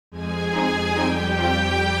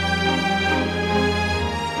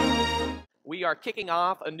are kicking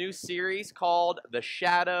off a new series called The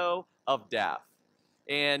Shadow of Death.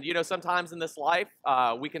 And, you know, sometimes in this life,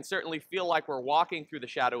 we can certainly feel like we're walking through the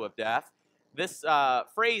shadow of death. This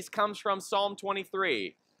phrase comes from Psalm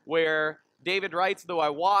 23, where David writes, "Though I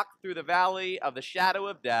walk through the valley of the shadow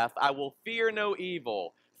of death, I will fear no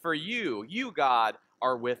evil, for you, God,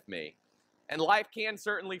 are with me." And life can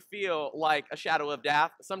certainly feel like a shadow of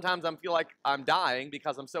death. Sometimes I feel like I'm dying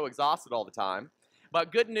because I'm so exhausted all the time.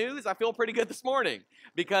 But good news, I feel pretty good this morning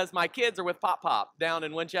because my kids are with Pop Pop down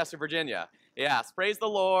in Winchester, Virginia. Yes, praise the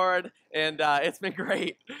Lord, and it's been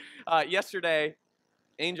great. Yesterday,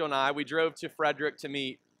 Angel and I, we drove to Frederick to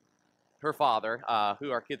meet her father,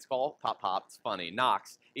 who our kids call Pop Pop. It's funny,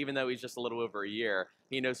 Knox, even though he's just a little over a year,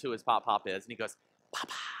 he knows who his Pop Pop is, and he goes,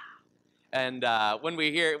 "Papa." And when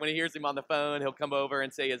he hears him on the phone, he'll come over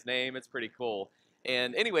and say his name. It's pretty cool.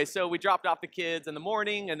 And anyway, so we dropped off the kids in the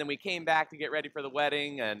morning, and then we came back to get ready for the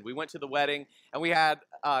wedding, and we went to the wedding, and we had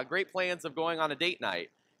great plans of going on a date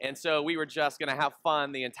night. And so we were just going to have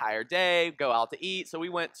fun the entire day, go out to eat. So we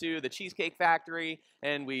went to the Cheesecake Factory,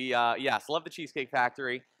 and we, yes, love the Cheesecake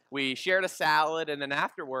Factory. We shared a salad, and then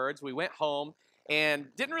afterwards, we went home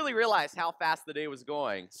and didn't really realize how fast the day was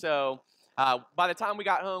going. So by the time we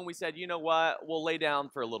got home, we said, you know what, we'll lay down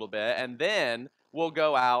for a little bit, and then we'll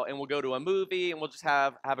go out and we'll go to a movie, and we'll just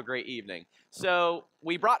have a great evening. So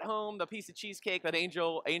we brought home the piece of cheesecake that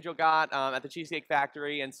Angel got at the Cheesecake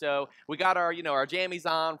Factory, and so we got our jammies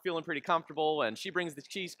on, feeling pretty comfortable, and she brings the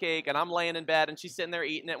cheesecake, and I'm laying in bed, and she's sitting there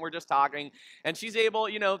eating it, and we're just talking, and she's able,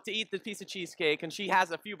 to eat the piece of cheesecake, and she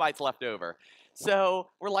has a few bites left over. So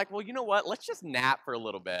we're like, well, you know what? Let's just nap for a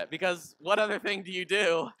little bit, because what other thing do you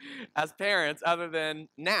do as parents other than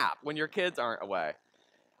nap when your kids aren't away?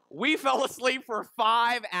 We fell asleep for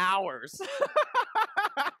 5 hours.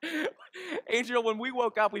 Angel, when we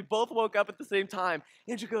woke up, we both woke up at the same time.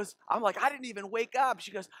 Angel goes, I'm like, I didn't even wake up.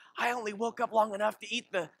 She goes, I only woke up long enough to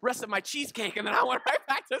eat the rest of my cheesecake, and then I went right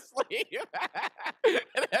back to sleep.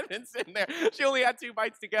 And had been sitting there. She only had 2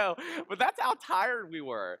 bites to go. But that's how tired we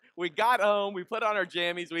were. We got home, we put on our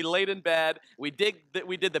jammies, we laid in bed, we did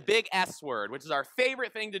the big S word, which is our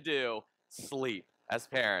favorite thing to do, sleep as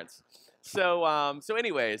parents. So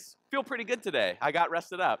anyways, feel pretty good today. I got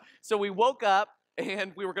rested up. So we woke up,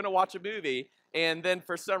 and we were going to watch a movie, and then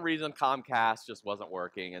for some reason Comcast just wasn't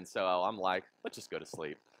working, and so I'm like, let's just go to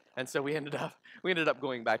sleep. And so we ended up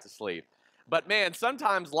going back to sleep. But man,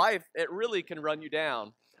 sometimes life, it really can run you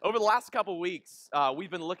down. Over the last couple weeks,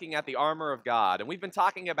 we've been looking at the armor of God, and we've been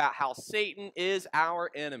talking about how Satan is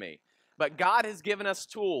our enemy. But God has given us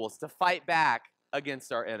tools to fight back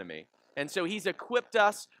against our enemy. And so he's equipped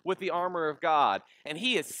us with the armor of God, and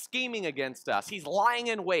he is scheming against us. He's lying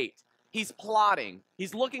in wait. He's plotting.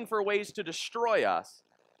 He's looking for ways to destroy us,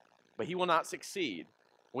 but he will not succeed.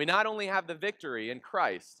 We not only have the victory in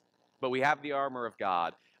Christ, but we have the armor of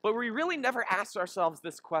God. But we really never ask ourselves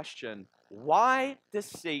this question: why does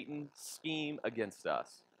Satan scheme against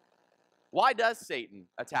us? Why does Satan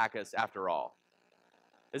attack us after all?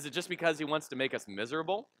 Is it just because he wants to make us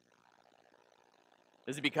miserable?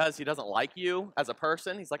 Is it because he doesn't like you as a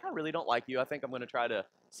person? He's like, I really don't like you. I think I'm going to try to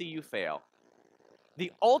see you fail.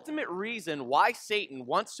 The ultimate reason why Satan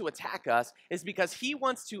wants to attack us is because he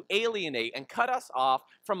wants to alienate and cut us off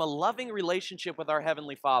from a loving relationship with our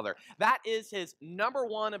Heavenly Father. That is his number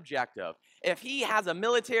one objective. If he has a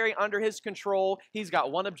military under his control, he's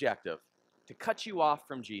got one objective: to cut you off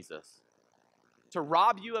from Jesus, to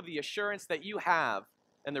rob you of the assurance that you have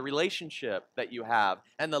and the relationship that you have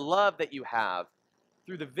and the love that you have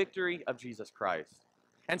through the victory of Jesus Christ.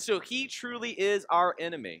 And so he truly is our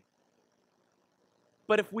enemy.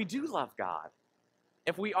 But if we do love God,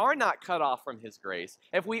 if we are not cut off from his grace,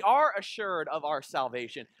 if we are assured of our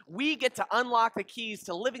salvation, we get to unlock the keys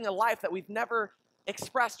to living a life that we've never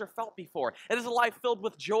expressed or felt before. It is a life filled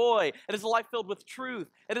with joy. It is a life filled with truth.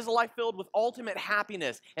 It is a life filled with ultimate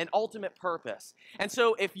happiness and ultimate purpose. And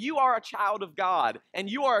so if you are a child of God and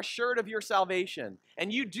you are assured of your salvation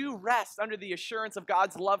and you do rest under the assurance of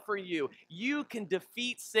God's love for you, you can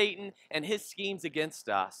defeat Satan and his schemes against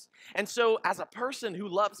us. And so as a person who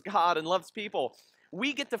loves God and loves people,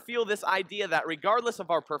 we get to feel this idea that regardless of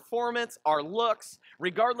our performance, our looks,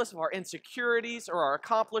 regardless of our insecurities or our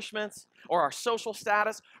accomplishments or our social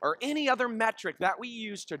status or any other metric that we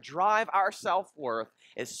use to drive our self-worth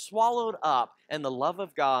is swallowed up in the love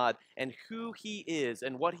of God and who he is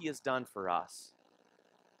and what he has done for us.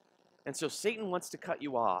 And so Satan wants to cut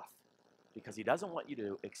you off because he doesn't want you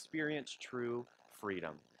to experience true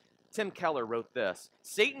freedom. Tim Keller wrote this: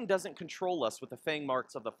 Satan doesn't control us with the fang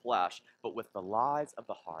marks of the flesh, but with the lies of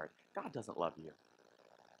the heart. God doesn't love you.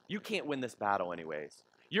 You can't win this battle anyways.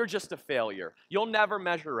 You're just a failure. You'll never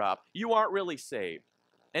measure up. You aren't really saved.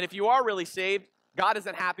 And if you are really saved, God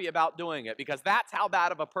isn't happy about doing it because that's how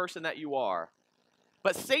bad of a person that you are.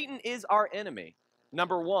 But Satan is our enemy,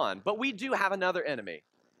 number one. But we do have another enemy,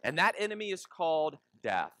 and that enemy is called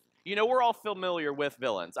death. You know, we're all familiar with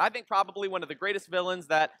villains. I think probably one of the greatest villains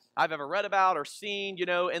that I've ever read about or seen, you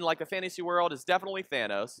know, in like the fantasy world is definitely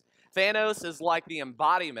Thanos. Thanos is like the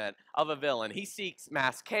embodiment of a villain. He seeks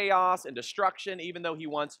mass chaos and destruction, even though he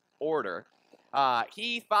wants order.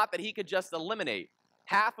 He thought that he could just eliminate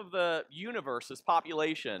half of the universe's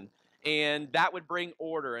population, and that would bring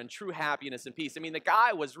order and true happiness and peace. I mean, the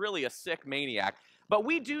guy was really a sick maniac. But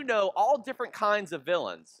we do know all different kinds of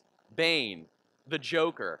villains. Bane, the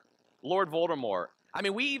Joker, Lord Voldemort. I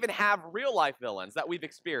mean, we even have real-life villains that we've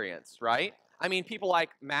experienced, right? I mean, people like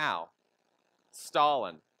Mao,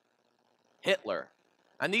 Stalin, Hitler.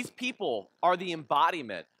 And these people are the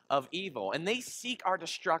embodiment of evil, and they seek our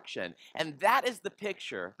destruction. And that is the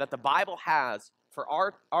picture that the Bible has for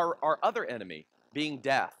our other enemy, being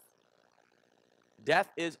death. Death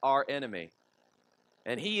is our enemy,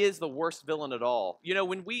 and he is the worst villain at all. You know,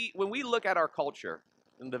 when we look at our culture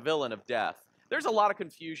and the villain of death, there's a lot of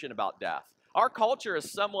confusion about death. Our culture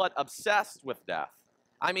is somewhat obsessed with death.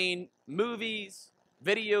 I mean, movies,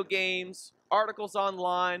 video games, articles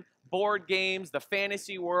online, board games, the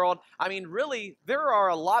fantasy world. I mean, really, there are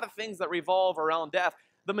a lot of things that revolve around death.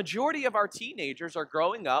 The majority of our teenagers are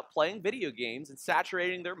growing up playing video games and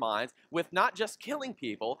saturating their minds with not just killing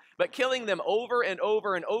people, but killing them over and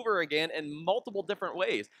over and over again in multiple different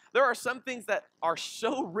ways. There are some things that are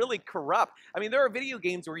so really corrupt. I mean, there are video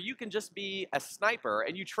games where you can just be a sniper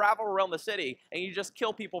and you travel around the city and you just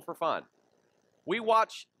kill people for fun. We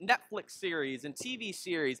watch Netflix series and TV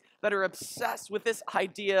series that are obsessed with this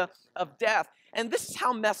idea of death. And this is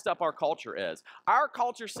how messed up our culture is. Our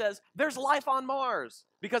culture says there's life on Mars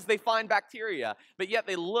because they find bacteria, but yet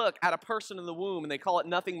they look at a person in the womb and they call it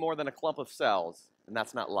nothing more than a clump of cells, and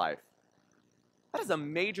that's not life. That is a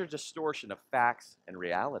major distortion of facts and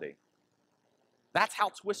reality. That's how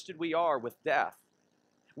twisted we are with death.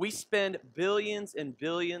 We spend billions and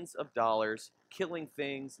billions of dollars killing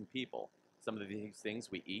things and people. Some of these things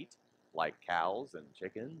we eat, like cows and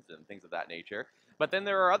chickens and things of that nature. But then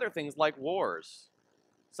there are other things like wars,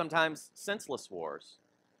 sometimes senseless wars.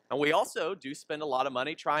 And we also do spend a lot of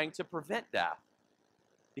money trying to prevent death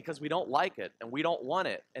because we don't like it and we don't want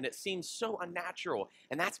it. And it seems so unnatural.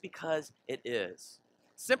 And that's because it is.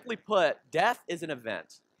 Simply put, death is an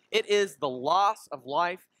event. It is the loss of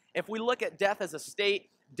life. If we look at death as a state,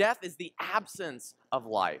 death is the absence of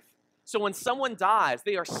life. So when someone dies,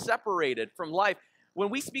 they are separated from life. When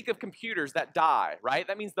we speak of computers that die, right,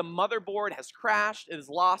 that means the motherboard has crashed, it has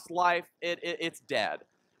lost life, it's dead.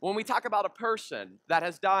 When we talk about a person that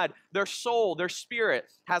has died, their soul, their spirit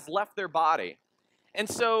has left their body. And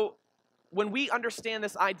so when we understand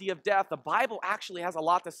this idea of death, the Bible actually has a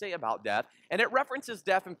lot to say about death, and it references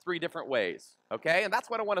death in 3 different ways, okay? And that's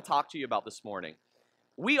what I want to talk to you about this morning.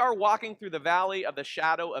 We are walking through the valley of the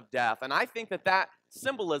shadow of death, and I think that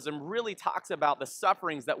symbolism really talks about the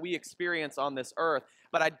sufferings that we experience on this earth,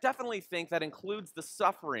 but I definitely think that includes the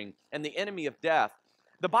suffering and the enemy of death.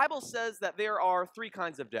 The Bible says that there are 3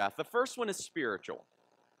 kinds of death. The first one is spiritual.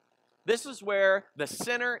 This is where the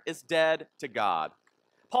sinner is dead to God.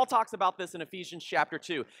 Paul talks about this in Ephesians chapter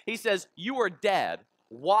 2. He says, you are dead,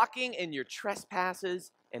 walking in your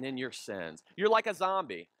trespasses and in your sins. You're like a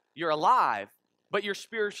zombie. You're alive, but you're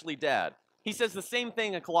spiritually dead. He says the same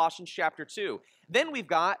thing in Colossians chapter 2. Then we've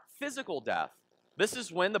got physical death. This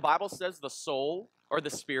is when the Bible says the soul or the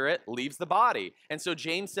spirit leaves the body. And so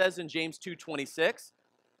James says in James 2:26,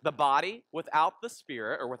 the body without the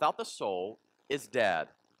spirit or without the soul is dead.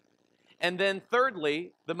 And then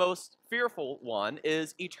thirdly, the most fearful one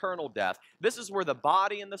is eternal death. This is where the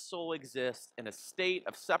body and the soul exist in a state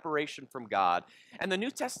of separation from God. And the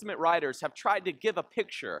New Testament writers have tried to give a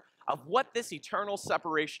picture of what this eternal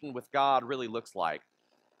separation with God really looks like.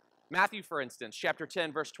 Matthew, for instance, chapter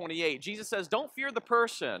 10, verse 28, Jesus says, don't fear the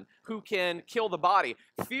person who can kill the body.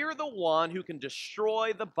 Fear the one who can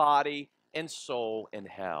destroy the body and soul in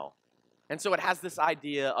hell. And so it has this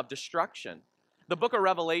idea of destruction. The book of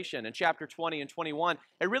Revelation in chapter 20 and 21,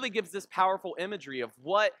 it really gives this powerful imagery of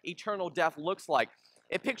what eternal death looks like.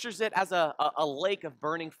 It pictures it as a lake of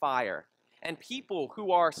burning fire. And people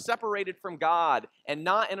who are separated from God and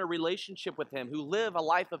not in a relationship with Him, who live a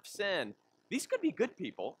life of sin, these could be good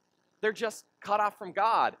people. They're just cut off from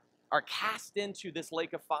God, are cast into this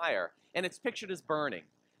lake of fire. And it's pictured as burning.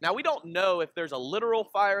 Now, we don't know if there's a literal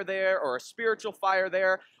fire there or a spiritual fire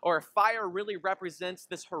there, or if fire really represents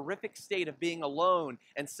this horrific state of being alone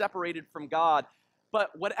and separated from God.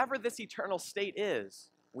 But whatever this eternal state is,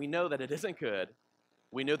 we know that it isn't good.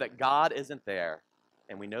 We know that God isn't there.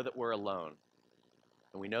 And we know that we're alone.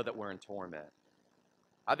 And we know that we're in torment.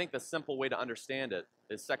 I think the simple way to understand it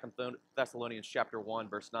is 2 Thessalonians chapter 1,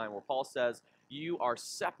 verse 9, where Paul says, you are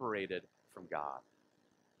separated from God.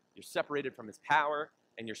 You're separated from his power,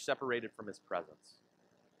 and you're separated from his presence.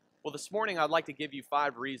 Well, this morning I'd like to give you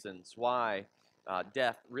 5 reasons why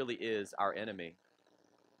death really is our enemy.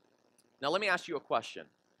 Now let me ask you a question.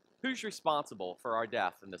 Who's responsible for our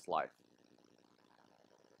death in this life?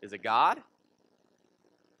 Is it God?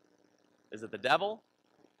 Is it the devil?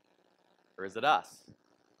 Or is it us?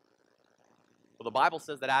 Well, the Bible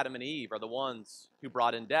says that Adam and Eve are the ones who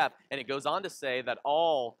brought in death, and it goes on to say that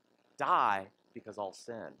all die because all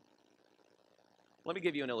sin. Let me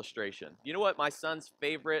give you an illustration. You know what my son's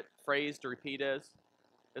favorite phrase to repeat is?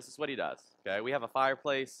 This is what he does. Okay, we have a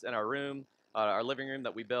fireplace in our room, our living room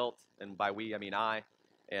that we built, and by we I mean I,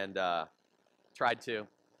 and tried to.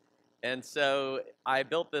 And so I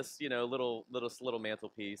built this, little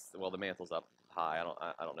mantelpiece. Well, the mantel's up high.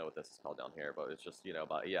 I don't know what this is called down here, but it's just,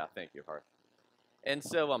 about, yeah, thank you, Harth. And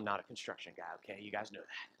so I'm not a construction guy, okay? You guys know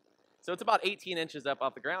that. So it's about 18 inches up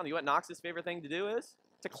off the ground. You know what Knox's favorite thing to do is?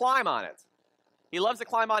 To climb on it. He loves to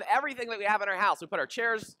climb on everything that we have in our house. We put our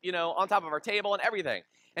chairs, on top of our table and everything.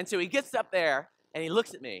 And so he gets up there, and he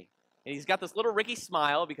looks at me, and he's got this little Ricky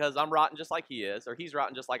smile because I'm rotten just like he is, or he's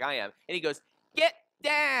rotten just like I am. And he goes, get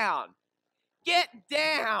down. Get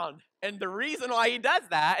down. And the reason why he does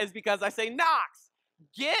that is because I say, Knox,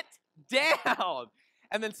 get down.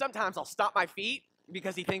 And then sometimes I'll stop my feet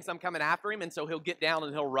because he thinks I'm coming after him, and so he'll get down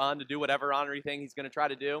and he'll run to do whatever honorary thing he's going to try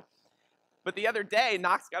to do. But the other day,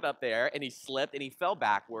 Knox got up there, and he slipped, and he fell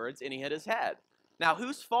backwards, and he hit his head. Now,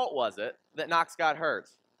 whose fault was it that Knox got hurt?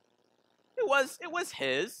 It was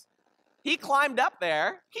his. He climbed up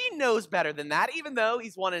there. He knows better than that. Even though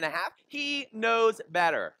he's 1.5, he knows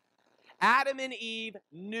better. Adam and Eve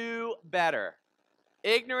knew better.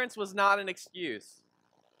 Ignorance was not an excuse.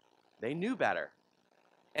 They knew better.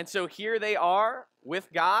 And so here they are with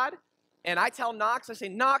God. And I tell Knox, I say,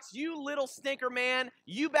 Knox, you little stinker man,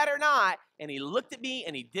 you better not. And he looked at me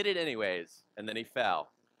and he did it anyways. And then he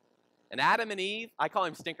fell. And Adam and Eve, I call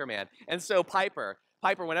him stinker man. And so Piper,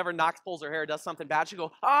 whenever Knox pulls her hair, does something bad,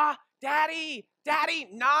 she'll go, Daddy,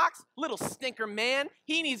 Knox, little stinker man,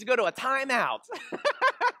 he needs to go to a timeout.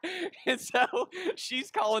 And so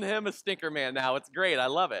she's calling him a stinker man now. It's great. I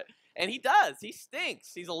love it. And he does. He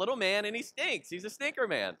stinks. He's a little man and he stinks. He's a stinker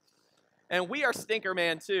man. And we are stinker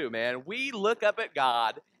man too, man. We look up at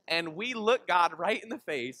God and we look God right in the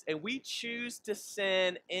face and we choose to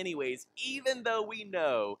sin anyways, even though we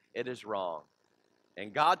know it is wrong.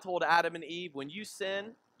 And God told Adam and Eve, when you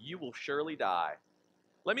sin, you will surely die.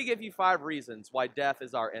 Let me give you 5 reasons why death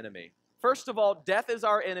is our enemy. First of all, death is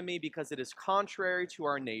our enemy because it is contrary to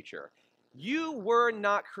our nature. You were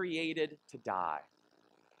not created to die.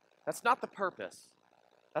 That's not the purpose.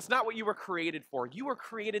 That's not what you were created for. You were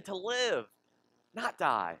created to live, not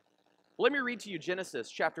die. Let me read to you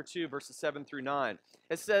Genesis chapter 2, verses 7 through 9.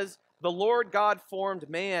 It says, the Lord God formed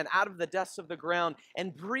man out of the dust of the ground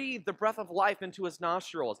and breathed the breath of life into his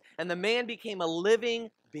nostrils, and the man became a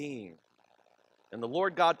living being. And the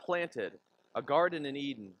Lord God planted a garden in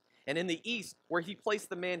Eden, and in the east where he placed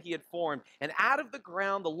the man he had formed. And out of the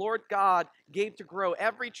ground the Lord God gave to grow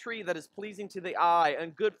every tree that is pleasing to the eye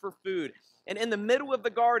and good for food. And in the middle of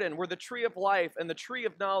the garden were the tree of life and the tree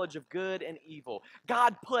of knowledge of good and evil.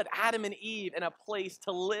 God put Adam and Eve in a place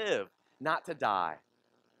to live, not to die.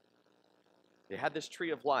 They had this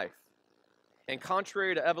tree of life. And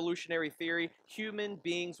contrary to evolutionary theory, human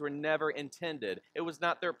beings were never intended. It was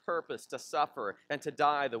not their purpose to suffer and to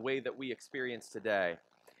die the way that we experience today.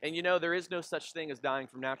 And you know, there is no such thing as dying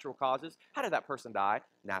from natural causes. How did that person die?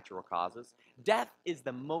 Natural causes. Death is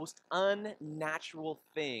the most unnatural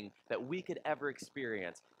thing that we could ever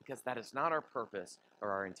experience because that is not our purpose or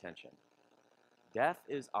our intention. Death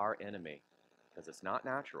is our enemy because it's not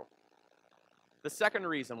natural. The second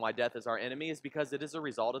reason why death is our enemy is because it is a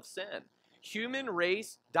result of sin. Human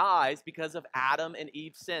race dies because of Adam and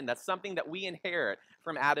Eve's sin. That's something that we inherit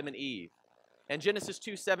from Adam and Eve. In Genesis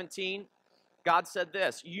 2:17, God said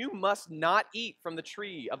this, you must not eat from the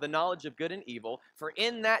tree of the knowledge of good and evil, for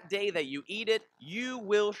in that day that you eat it, you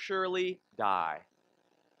will surely die.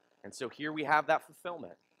 And so here we have that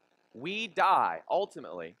fulfillment. We die,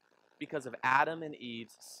 ultimately, because of Adam and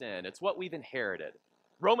Eve's sin. It's what we've inherited.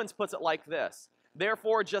 Romans puts it like this,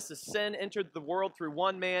 therefore, just as sin entered the world through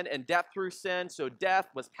one man and death through sin, so death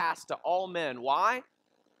was passed to all men. Why?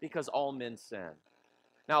 Because all men sin.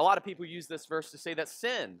 Now, a lot of people use this verse to say that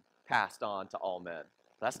sin passed on to all men.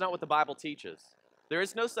 That's not what the Bible teaches. There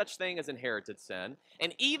is no such thing as inherited sin.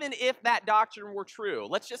 And even if that doctrine were true,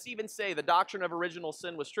 let's just even say the doctrine of original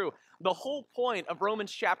sin was true, the whole point of Romans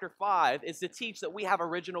chapter 5 is to teach that we have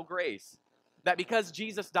original grace. That because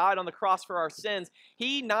Jesus died on the cross for our sins,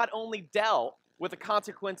 he not only dealt with the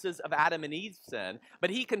consequences of Adam and Eve's sin, but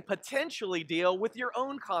he can potentially deal with your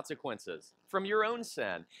own consequences from your own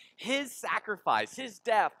sin. His sacrifice, his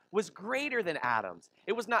death was greater than Adam's.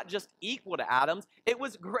 It was not just equal to Adam's, it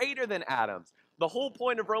was greater than Adam's. The whole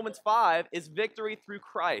point of Romans 5 is victory through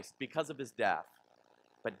Christ because of his death.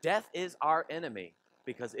 But death is our enemy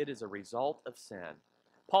because it is a result of sin.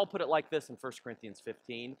 Paul put it like this in 1 Corinthians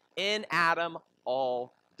 15, in Adam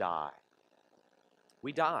all die.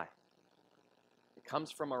 We die. It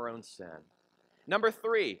comes from our own sin. Number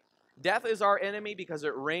 3, death is our enemy because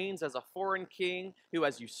it reigns as a foreign king who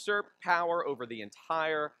has usurped power over the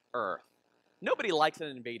entire earth. Nobody likes an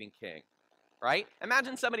invading king, right?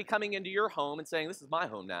 Imagine somebody coming into your home and saying, this is my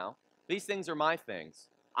home now. These things are my things.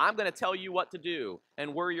 I'm going to tell you what to do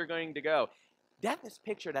and where you're going to go. Death is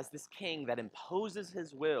pictured as this king that imposes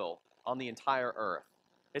his will on the entire earth.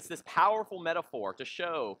 It's this powerful metaphor to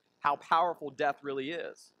show how powerful death really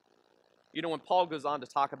is. You know, when Paul goes on to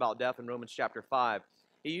talk about death in Romans chapter 5,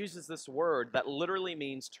 he uses this word that literally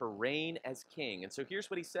means to reign as king. And so here's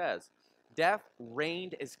what he says. Death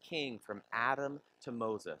reigned as king from Adam to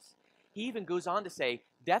Moses. He even goes on to say,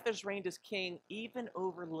 death has reigned as king even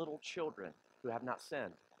over little children who have not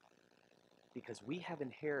sinned, because we have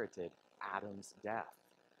inherited Adam's death.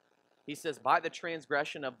 He says, by the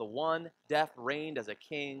transgression of the one, death reigned as a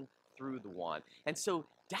king through the one. And so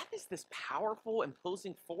death is this powerful,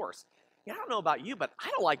 imposing force. I don't know about you, but I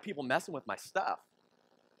don't like people messing with my stuff.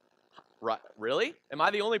 Right, really? Am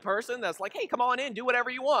I the only person that's like, hey, come on in, do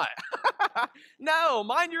whatever you want? No,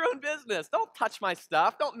 mind your own business. Don't touch my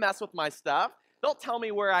stuff. Don't mess with my stuff. Don't tell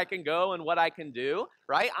me where I can go and what I can do,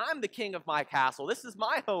 right? I'm the king of my castle. This is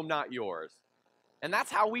my home, not yours. And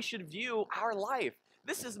that's how we should view our life.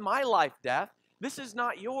 This is my life, death. This is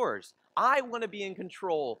not yours. I want to be in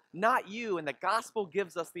control, not you. And the gospel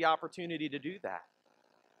gives us the opportunity to do that.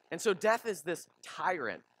 And so death is this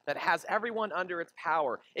tyrant that has everyone under its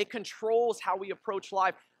power. It controls how we approach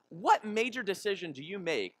life. What major decision do you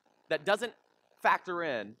make that doesn't factor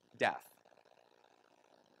in death?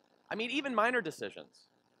 I mean, even minor decisions.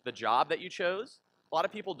 The job that you chose. A lot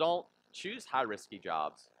of people don't choose high-risky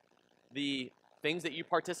jobs. The things that you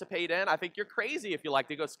participate in, I think you're crazy if you like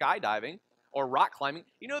to go skydiving or rock climbing.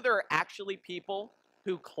 You know, there are actually people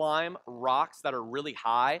who climb rocks that are really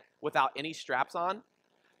high without any straps on.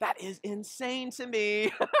 That is insane to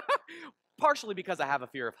me. Partially because I have a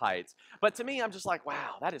fear of heights. But to me, I'm just like,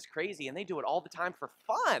 wow, that is crazy. And they do it all the time for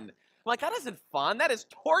fun. I'm like, that isn't fun. That is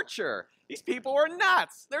torture. These people are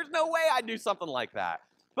nuts. There's no way I'd do something like that.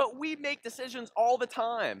 But we make decisions all the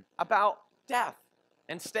time about death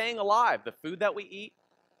and staying alive, the food that we eat,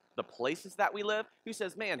 the places that we live. Who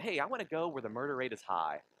says, man, hey, I want to go where the murder rate is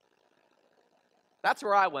high. That's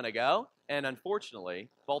where I want to go. And unfortunately,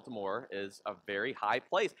 Baltimore is a very high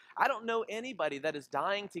place. I don't know anybody that is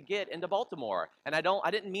dying to get into Baltimore. And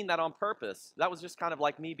I didn't mean that on purpose. That was just kind of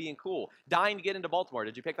like me being cool. Dying to get into Baltimore.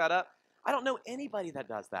 Did you pick that up? I don't know anybody that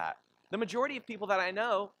does that. The majority of people that I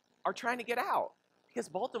know are trying to get out because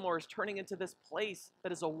Baltimore is turning into this place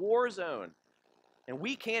that is a war zone. And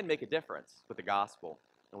we can make a difference with the gospel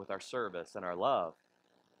and with our service and our love.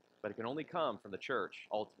 But it can only come from the church,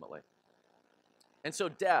 ultimately. And so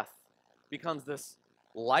death becomes this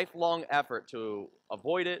lifelong effort to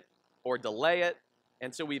avoid it or delay it.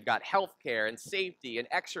 And so we've got healthcare and safety and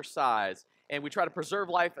exercise, and we try to preserve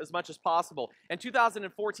life as much as possible. In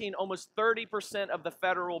 2014, almost 30% of the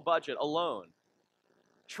federal budget alone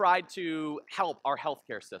tried to help our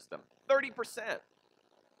healthcare system. 30%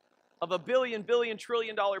 of a billion,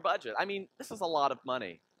 trillion dollar budget. I mean, this is a lot of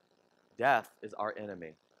money. Death is our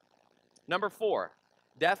enemy. Number 4,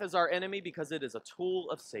 death is our enemy because it is a tool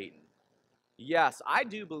of Satan. Yes, I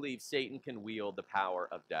do believe Satan can wield the power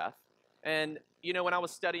of death. And, you know, when I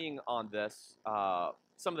was studying on this,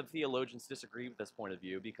 some of the theologians disagree with this point of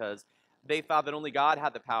view because they thought that only God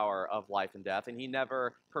had the power of life and death, and he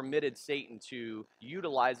never permitted Satan to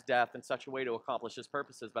utilize death in such a way to accomplish his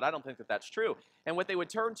purposes. But I don't think that that's true. And what they would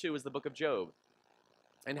turn to is the book of Job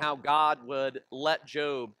and how God would let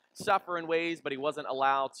Job suffer in ways, but Satan wasn't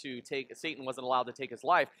allowed to take his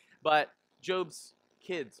life. But Job's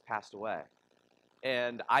kids passed away.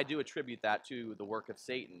 And I do attribute that to the work of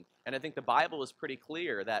Satan. And I think the Bible is pretty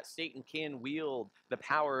clear that Satan can wield the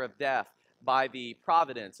power of death by the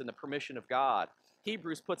providence and the permission of God.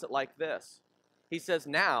 Hebrews puts it like this. He says,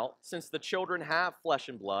 now, since the children have flesh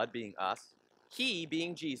and blood, being us, He,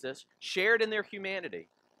 being Jesus, shared in their humanity,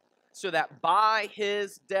 so that by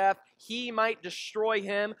his death he might destroy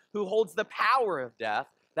him who holds the power of death,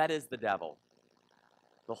 that is the devil.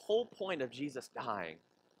 The whole point of Jesus dying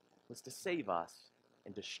was to save us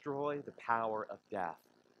and destroy the power of death.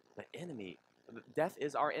 The enemy, death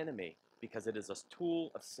is our enemy because it is a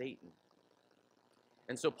tool of Satan.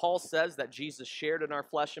 And so Paul says that Jesus shared in our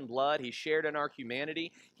flesh and blood. He shared in our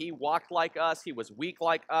humanity. He walked like us. He was weak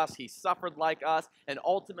like us. He suffered like us. And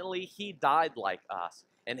ultimately, he died like us.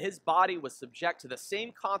 And his body was subject to the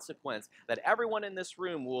same consequence that everyone in this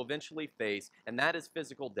room will eventually face, and that is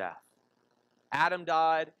physical death. Adam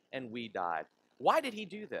died, and we died. Why did he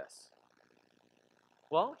do this?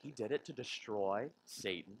 Well, he did it to destroy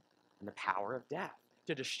Satan and the power of death,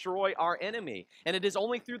 to destroy our enemy. And it is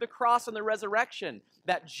only through the cross and the resurrection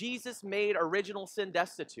that Jesus made original sin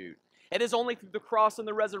destitute. It is only through the cross and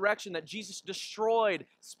the resurrection that Jesus destroyed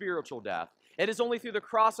spiritual death. It is only through the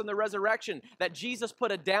cross and the resurrection that Jesus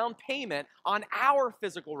put a down payment on our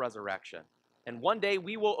physical resurrection. And one day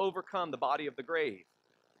we will overcome the body of the grave.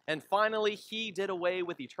 And finally, he did away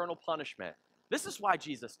with eternal punishment. This is why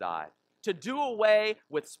Jesus died, to do away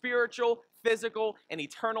with spiritual, physical, and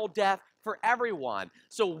eternal death for everyone.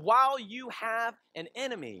 So while you have an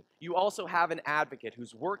enemy, you also have an advocate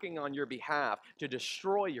who's working on your behalf to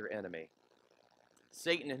destroy your enemy.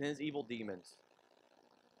 Satan and his evil demons,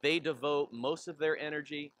 they devote most of their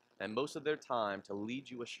energy and most of their time to lead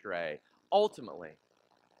you astray, ultimately,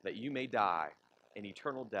 that you may die an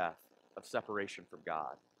eternal death of separation from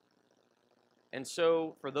God. And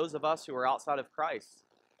so, for those of us who are outside of Christ,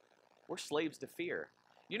 we're slaves to fear.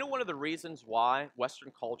 You know one of the reasons why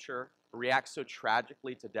Western culture reacts so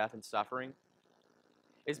tragically to death and suffering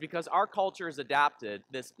is because our culture has adapted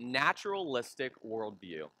this naturalistic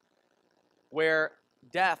worldview where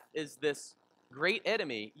death is this great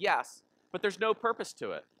enemy, yes, but there's no purpose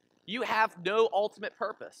to it. You have no ultimate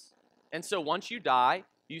purpose. And so once you die,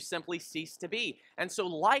 you simply cease to be. And so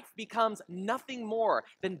life becomes nothing more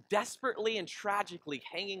than desperately and tragically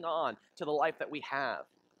hanging on to the life that we have.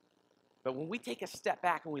 But when we take a step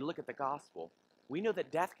back and we look at the gospel, we know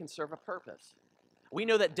that death can serve a purpose. We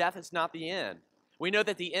know that death is not the end. We know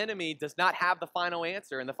that the enemy does not have the final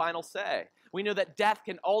answer and the final say. We know that death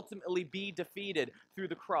can ultimately be defeated through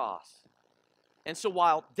the cross. And so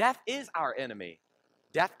while death is our enemy,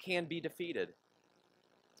 death can be defeated.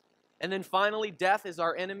 And then finally, death is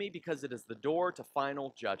our enemy because it is the door to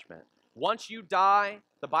final judgment. Once you die,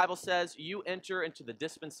 the Bible says you enter into the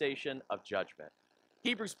dispensation of judgment.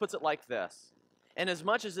 Hebrews puts it like this: and as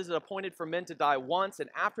much as it is appointed for men to die once, and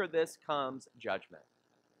after this comes judgment.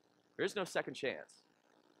 There's no second chance.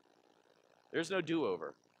 There's no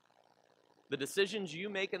do-over. The decisions you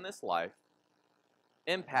make in this life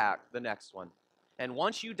impact the next one. And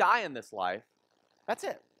once you die in this life, that's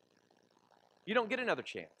it. You don't get another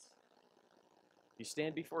chance. You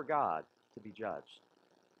stand before God to be judged.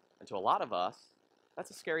 And to a lot of us, that's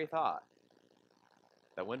a scary thought.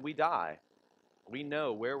 That when we die, we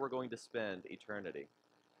know where we're going to spend eternity,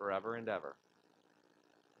 forever and ever.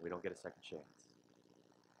 We don't get a second chance.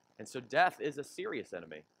 And so death is a serious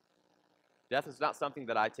enemy. Death is not something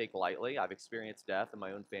that I take lightly. I've experienced death in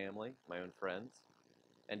my own family, my own friends.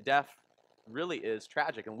 And death really is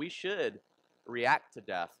tragic, and we should react to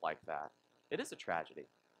death like that. It is a tragedy.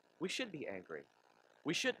 We should be angry.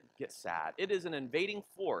 We should get sad. It is an invading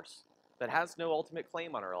force that has no ultimate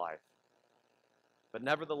claim on our life. But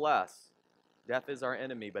nevertheless, death is our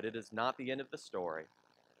enemy, but it is not the end of the story.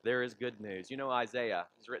 There is good news. You know, Isaiah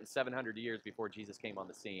was written 700 years before Jesus came on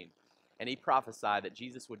the scene, and he prophesied that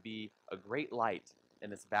Jesus would be a great light in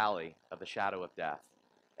this valley of the shadow of death.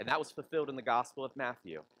 And that was fulfilled in the Gospel of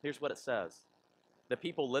Matthew. Here's what it says: the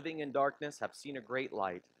people living in darkness have seen a great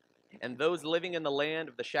light, and those living in the land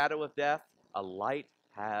of the shadow of death, a light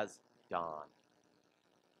has dawned.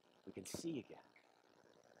 We can see again.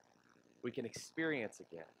 We can experience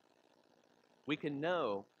again. We can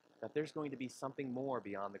know that there's going to be something more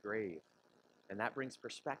beyond the grave. And that brings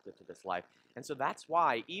perspective to this life. And so that's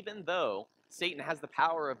why, even though Satan has the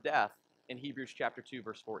power of death in Hebrews chapter 2,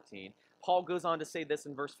 verse 14, Paul goes on to say this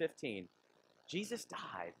in verse 15. Jesus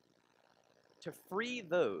died to free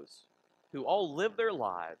those who all lived their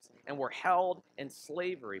lives and were held in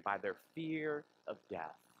slavery by their fear of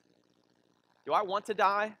death. Do I want to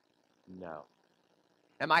die? No.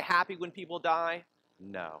 Am I happy when people die?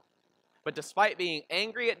 No. But despite being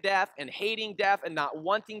angry at death and hating death and not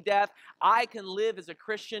wanting death, I can live as a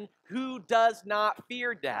Christian who does not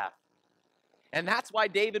fear death. And that's why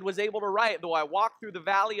David was able to write, though I walk through the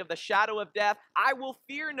valley of the shadow of death, I will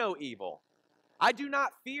fear no evil. I do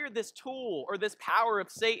not fear this tool or this power of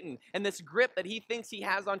Satan and this grip that he thinks he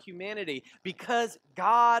has on humanity because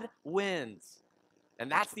God wins.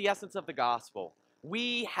 And that's the essence of the gospel.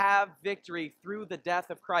 We have victory through the death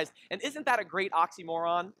of Christ. And isn't that a great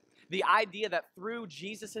oxymoron? The idea that through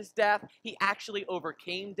Jesus' death, he actually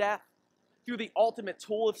overcame death. Through the ultimate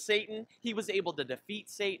tool of Satan, he was able to defeat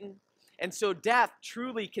Satan. And so death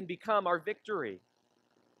truly can become our victory.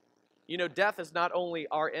 You know, death is not only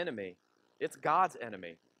our enemy, it's God's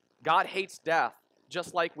enemy. God hates death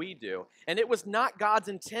just like we do. And it was not God's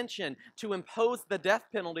intention to impose the death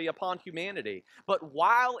penalty upon humanity. But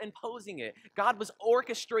while imposing it, God was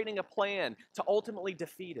orchestrating a plan to ultimately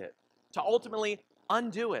defeat it, to ultimately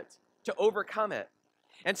undo it, to overcome it.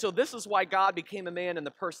 And so this is why God became a man in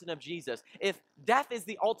the person of Jesus. If death is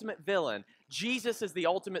the ultimate villain, Jesus is the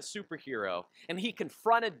ultimate superhero. And he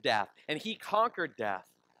confronted death, and he conquered death,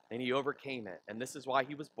 and he overcame it. And this is why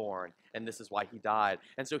he was born, and this is why he died.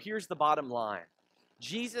 And so here's the bottom line.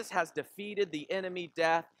 Jesus has defeated the enemy,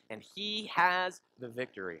 death, and he has the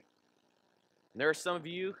victory. And there are some of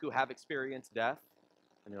you who have experienced death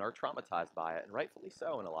and are traumatized by it, and rightfully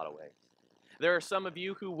so in a lot of ways. There are some of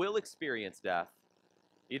you who will experience death,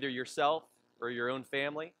 either yourself or your own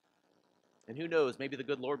family. And who knows, maybe the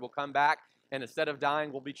good Lord will come back, and instead of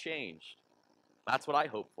dying, we'll be changed. That's what I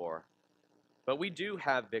hope for. But we do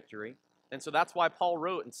have victory. And so that's why Paul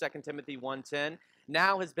wrote in 2 Timothy 1:10,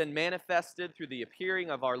 now has been manifested through the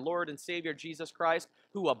appearing of our Lord and Savior Jesus Christ,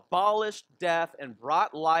 who abolished death and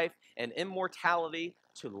brought life and immortality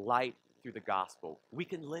to light through the gospel. We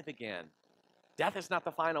can live again. Death is not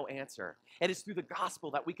the final answer. It is through the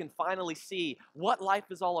gospel that we can finally see what life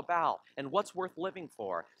is all about and what's worth living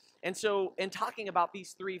for. And so in talking about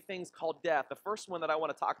these three things called death, the first one that I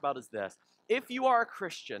want to talk about is this. If you are a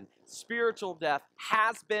Christian, spiritual death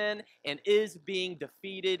has been and is being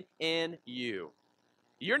defeated in you.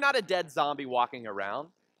 You're not a dead zombie walking around.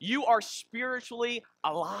 You are spiritually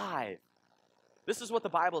alive. This is what the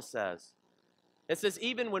Bible says. It says,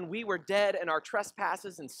 even when we were dead in our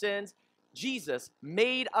trespasses and sins, Jesus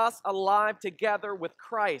made us alive together with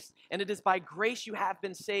Christ. And it is by grace you have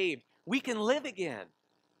been saved. We can live again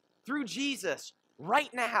through Jesus right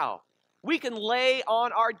now. We can lay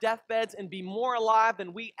on our deathbeds and be more alive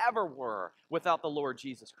than we ever were without the Lord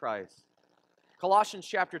Jesus Christ. Colossians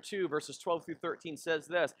chapter 2, verses 12 through 13 says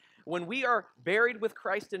this, when we are buried with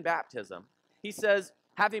Christ in baptism, he says,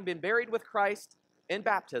 having been buried with Christ in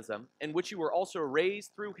baptism, in which you were also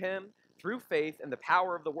raised through him, through faith in the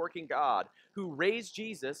power of the working God, who raised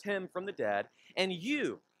Jesus, him from the dead, and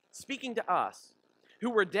you, speaking to us,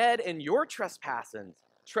 who were dead in your trespasses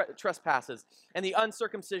and the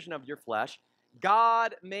uncircumcision of your flesh,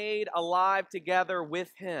 God made alive together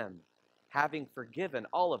with him, having forgiven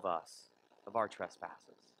all of us of our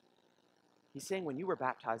trespasses. He's saying when you were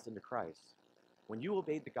baptized into Christ, when you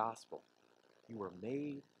obeyed the gospel, you were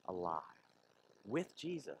made alive with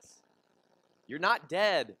Jesus. You're not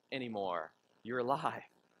dead anymore. You're alive.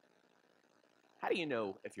 How do you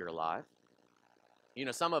know if you're alive? You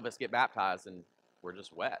know, some of us get baptized and we're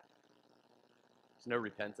just wet. There's no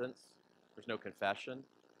repentance. There's no confession.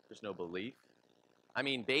 There's no belief. I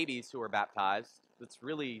mean, babies who are baptized, it's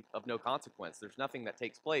really of no consequence. There's nothing that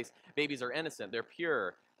takes place. Babies are innocent. They're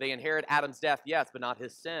pure. They inherit Adam's death, yes, but not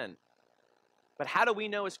his sin. But how do we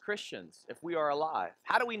know as Christians if we are alive?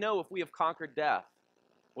 How do we know if we have conquered death?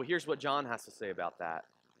 Well, here's what John has to say about that.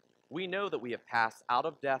 We know that we have passed out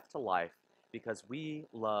of death to life because we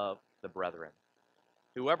love the brethren.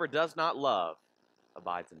 Whoever does not love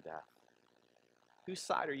abides in death. Whose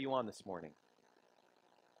side are you on this morning?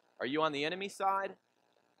 Are you on the enemy side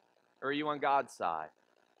or are you on God's side?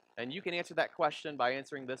 And you can answer that question by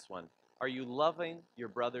answering this one. Are you loving your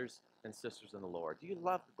brothers and sisters in the Lord? Do you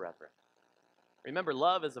love the brethren? Remember,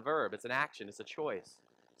 love is a verb. It's an action. It's a choice.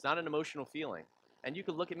 It's not an emotional feeling. And you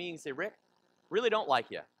could look at me and say, Rick, really don't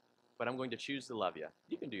like you, but I'm going to choose to love you.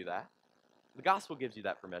 You can do that. The gospel gives you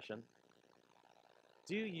that permission.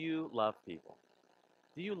 Do you love people?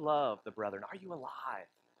 Do you love the brethren? Are you alive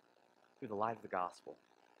through the light of the gospel?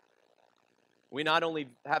 We not only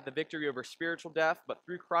have the victory over spiritual death, but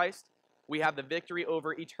through Christ, we have the victory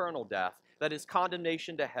over eternal death, that is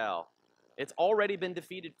condemnation to hell. It's already been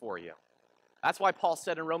defeated for you. That's why Paul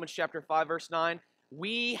said in Romans chapter 5, verse 9,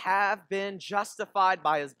 we have been justified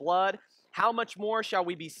by his blood. How much more shall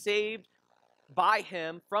we be saved by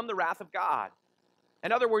him from the wrath of God?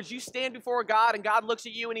 In other words, you stand before God and God looks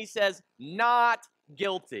at you and he says, not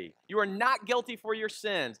guilty. You are not guilty for your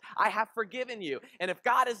sins. I have forgiven you. And if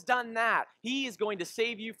God has done that, he is going to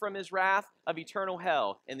save you from his wrath of eternal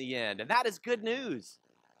hell in the end. And that is good news.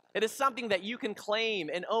 It is something that you can claim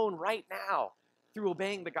and own right now. through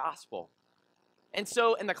obeying the gospel. And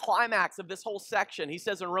so in the climax of this whole section, he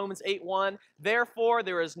says in Romans 8:1, therefore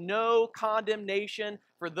there is no condemnation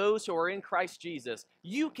for those who are in Christ Jesus.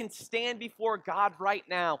 You can stand before God right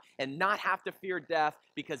now and not have to fear death,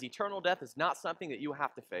 because eternal death is not something that you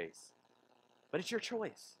have to face. But it's your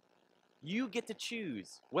choice. You get to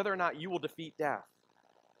choose whether or not you will defeat death.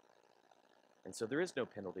 And so there is no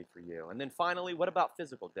penalty for you. And then finally, what about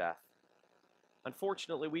physical death?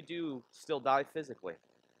 Unfortunately, we do still die physically.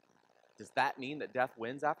 Does that mean that death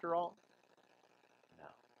wins after all? No.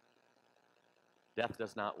 Death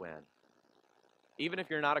does not win. Even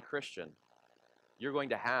if you're not a Christian, you're going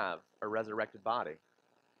to have a resurrected body.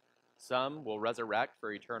 Some will resurrect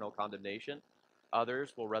for eternal condemnation.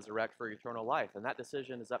 Others will resurrect for eternal life. And that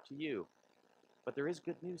decision is up to you. But there is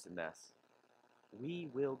good news in this. We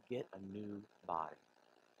will get a new body.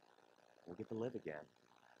 We'll get to live again.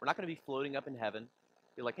 We're not going to be floating up in heaven.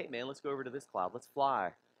 You're like, hey man, let's go over to this cloud. Let's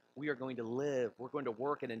fly. We are going to live. We're going to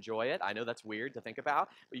work and enjoy it. I know that's weird to think about,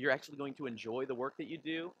 but you're actually going to enjoy the work that you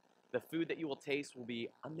do. The food that you will taste will be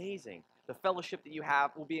amazing. The fellowship that you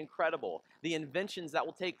have will be incredible. The inventions that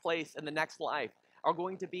will take place in the next life are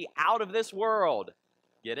going to be out of this world.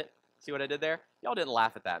 Get it? See what I did there? Y'all didn't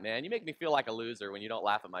laugh at that, man. You make me feel like a loser when you don't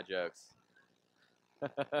laugh at my jokes.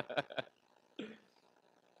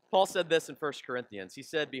 Paul said this in 1 Corinthians. He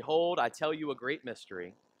said, behold, I tell you a great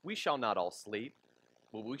mystery. We shall not all sleep,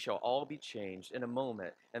 but we shall all be changed in a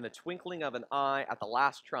moment, in the twinkling of an eye at the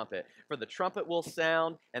last trumpet. For the trumpet will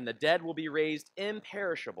sound, and the dead will be raised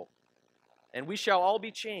imperishable, and we shall all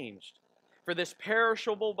be changed. For this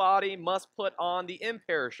perishable body must put on the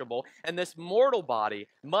imperishable, and this mortal body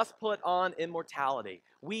must put on immortality.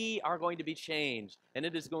 We are going to be changed, and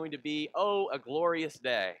it is going to be, oh, a glorious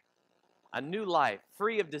day. A new life,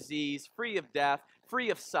 free of disease, free of death, free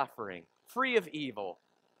of suffering, free of evil.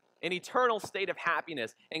 An eternal state of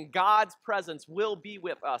happiness, and God's presence will be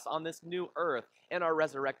with us on this new earth in our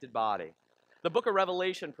resurrected body. The book of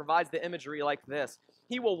Revelation provides the imagery like this.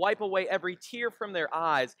 He will wipe away every tear from their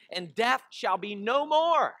eyes, and death shall be no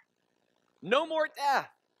more. No more death.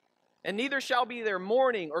 And neither shall be there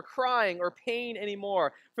mourning or crying or pain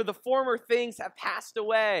anymore, for the former things have passed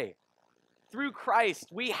away. Through Christ,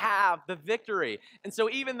 we have the victory. And so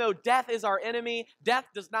even though death is our enemy, death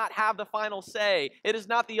does not have the final say. It is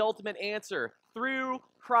not the ultimate answer. Through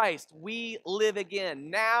Christ, we live again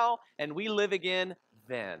now, and we live again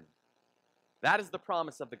then. That is the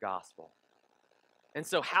promise of the gospel. And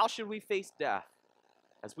so how should we face death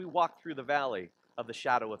as we walk through the valley of the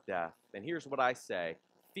shadow of death? And here's what I say.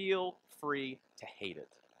 Feel free to hate it.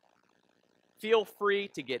 Feel free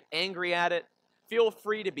to get angry at it. Feel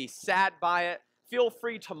free to be sad by it. Feel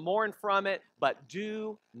free to mourn from it, but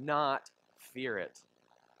do not fear it.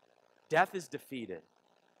 Death is defeated.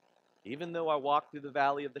 Even though I walk through the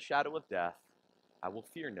valley of the shadow of death, I will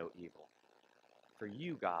fear no evil. For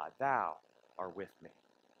you, God, thou art with me.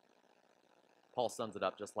 Paul sums it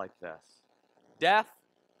up just like this. Death,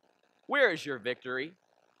 where is your victory?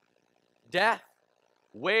 Death,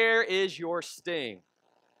 where is your sting?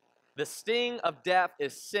 The sting of death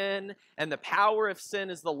is sin, and the power of sin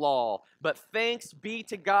is the law. But thanks be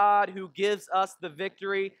to God who gives us the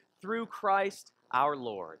victory through Christ our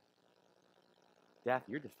Lord. Death,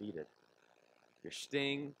 you're defeated. Your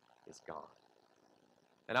sting is gone.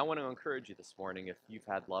 And I want to encourage you this morning, if you've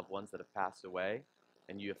had loved ones that have passed away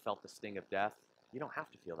and you have felt the sting of death, you don't have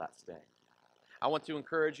to feel that sting. I want to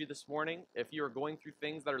encourage you this morning, if you are going through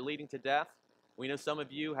things that are leading to death. We know some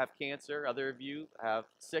of you have cancer, other of you have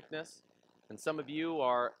sickness, and some of you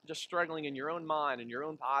are just struggling in your own mind and your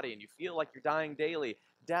own body, and you feel like you're dying daily.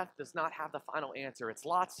 Death does not have the final answer. It's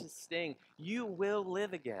lots of sting. You will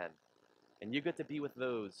live again, and you get to be with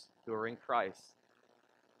those who are in Christ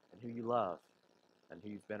and who you love and who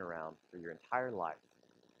you've been around for your entire life,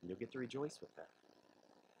 and you'll get to rejoice with them.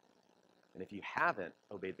 And if you haven't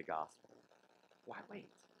obeyed the gospel, why wait?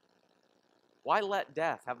 Why let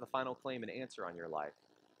death have the final claim and answer on your life?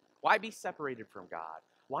 Why be separated from God?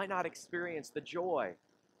 Why not experience the joy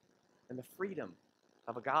and the freedom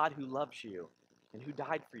of a God who loves you and who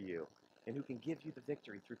died for you and who can give you the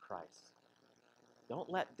victory through Christ?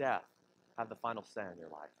 Don't let death have the final say in your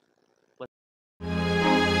life.